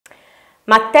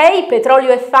Mattei,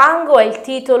 petrolio e fango è il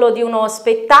titolo di uno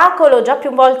spettacolo già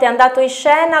più volte andato in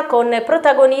scena con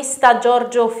protagonista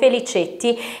Giorgio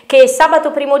Felicetti, che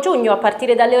sabato 1° giugno a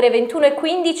partire dalle ore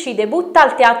 21:15 debutta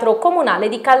al teatro comunale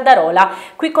di Caldarola.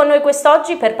 Qui con noi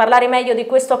quest'oggi per parlare meglio di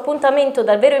questo appuntamento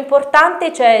davvero importante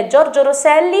c'è Giorgio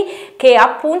Roselli, che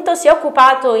appunto si è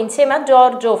occupato insieme a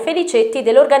Giorgio Felicetti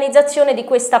dell'organizzazione di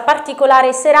questa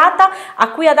particolare serata, a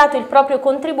cui ha dato il proprio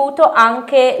contributo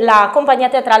anche la compagnia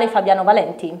teatrale Fabiano Valenti.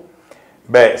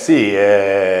 Beh sì,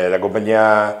 la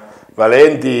compagnia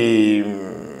Valenti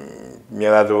ci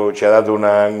ha dato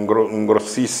un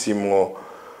grossissimo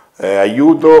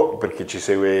aiuto, perché ci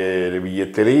segue le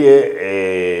biglietterie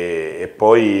e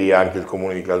poi anche il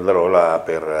comune di Caldarola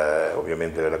per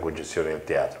ovviamente la concessione del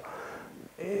teatro.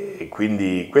 E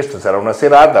quindi questa sarà una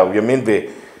serata ovviamente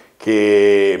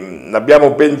che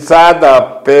l'abbiamo pensata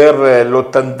per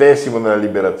l'80° della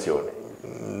liberazione.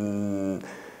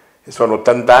 Sono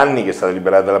 80 anni che è stata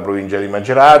liberata la provincia di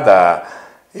Macerata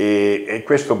e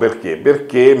questo perché?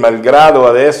 Perché malgrado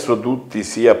adesso tutti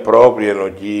si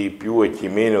appropriano, chi più e chi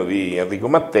meno, di Enrico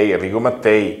Mattei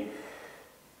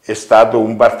è stato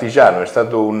un partigiano, è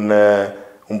stato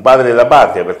un padre della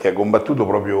patria, perché ha combattuto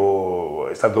proprio,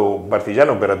 è stato un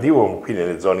partigiano operativo qui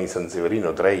nelle zone di San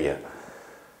Severino, Treia.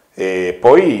 E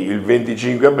poi il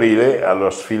 25 aprile, alla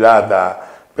sfilata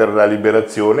per la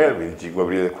liberazione, il 25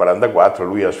 aprile del 1944,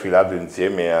 lui ha sfilato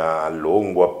insieme a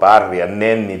Longo, a Parri, a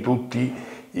Nenni, tutti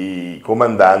i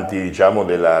comandanti, diciamo,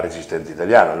 della resistenza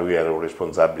italiana. Lui era un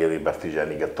responsabile dei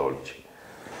partigiani cattolici.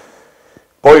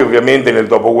 Poi ovviamente nel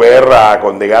dopoguerra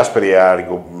con De Gasperi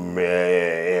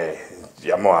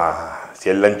si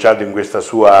è lanciato in questa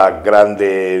sua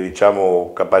grande,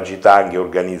 diciamo, capacità anche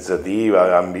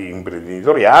organizzativa,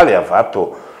 imprenditoriale, ha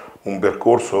fatto un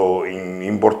percorso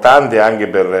importante anche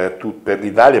per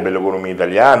l'Italia, per l'economia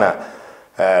italiana.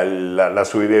 La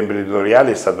sua idea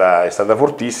imprenditoriale è stata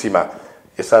fortissima,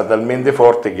 è stata talmente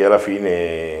forte che alla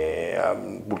fine,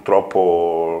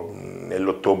 purtroppo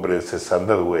nell'ottobre del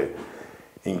 62,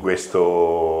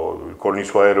 con il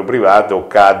suo aereo privato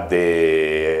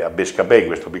cadde a Bescapè, in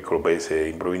questo piccolo paese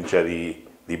in provincia di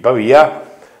Pavia,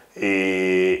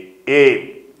 e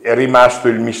è rimasto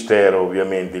il mistero,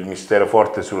 ovviamente, il mistero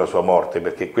forte sulla sua morte,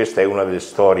 perché questa è una delle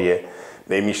storie,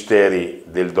 dei misteri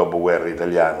del dopoguerra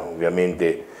italiano.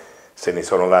 Ovviamente se ne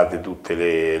sono date tutte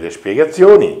le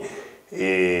spiegazioni,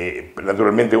 e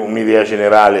naturalmente un'idea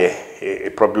generale è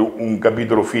proprio un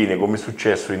capitolo fine, come è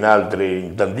successo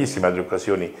in tantissime altre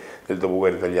occasioni del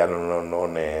dopoguerra italiano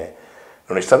non è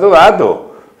stato dato.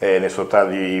 Ne sono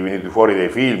stati venuti fuori dei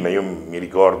film. Io mi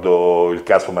ricordo il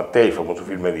caso Mattei, il famoso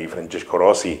film di Francesco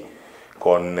Rosi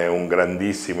con un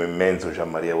grandissimo, immenso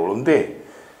Gianmaria Volonté,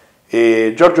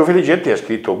 e Giorgio Felicetti ha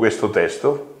scritto questo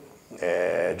testo.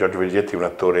 Giorgio Felicetti è un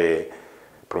attore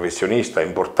professionista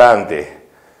importante,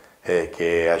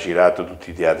 che ha girato tutti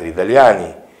i teatri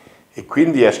italiani, e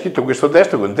quindi ha scritto questo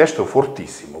testo, che è un testo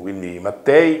fortissimo. Quindi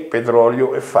Mattei,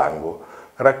 petrolio e fango,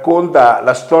 racconta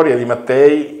la storia di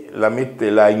Mattei,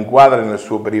 la inquadra nel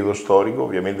suo periodo storico.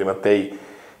 Ovviamente Mattei,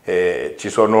 ci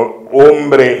sono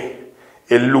ombre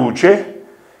e luce,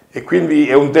 e quindi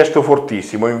è un testo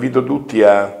fortissimo. Invito tutti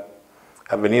a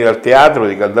venire al teatro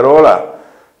di Caldarola,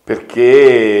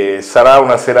 perché sarà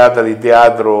una serata di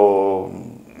teatro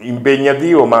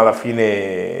impegnativo, ma alla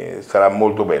fine sarà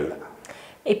molto bella.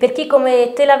 E per chi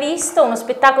come te l'ha visto, uno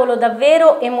spettacolo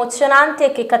davvero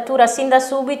emozionante che cattura sin da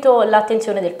subito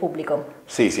l'attenzione del pubblico.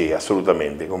 Sì,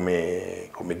 assolutamente, come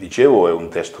dicevo è un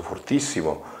testo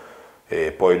fortissimo,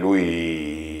 e poi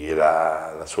lui e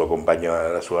la sua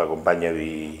compagna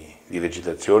di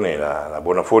recitazione, la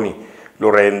Bonafoni, lo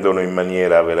rendono in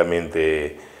maniera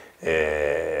veramente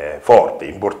forte,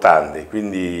 importante, e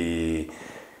quindi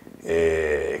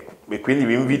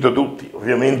vi invito tutti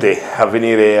ovviamente a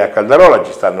venire a Caldarola.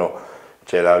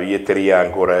 C'è la biglietteria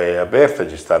ancora aperta,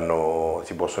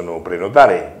 si possono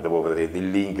prenotare, dopo vedrete il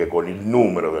link con il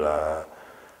numero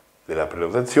della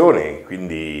prenotazione,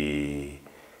 quindi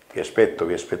vi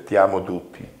aspettiamo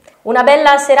tutti. Una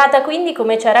bella serata quindi,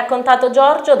 come ci ha raccontato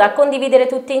Giorgio, da condividere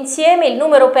tutti insieme. Il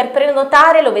numero per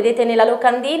prenotare lo vedete nella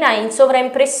locandina in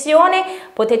sovraimpressione.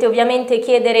 Potete ovviamente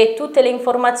chiedere tutte le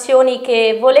informazioni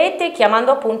che volete chiamando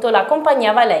appunto la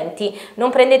compagnia Valenti. Non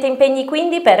prendete impegni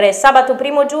quindi per sabato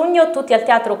 1° giugno, tutti al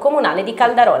teatro comunale di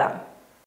Caldarola.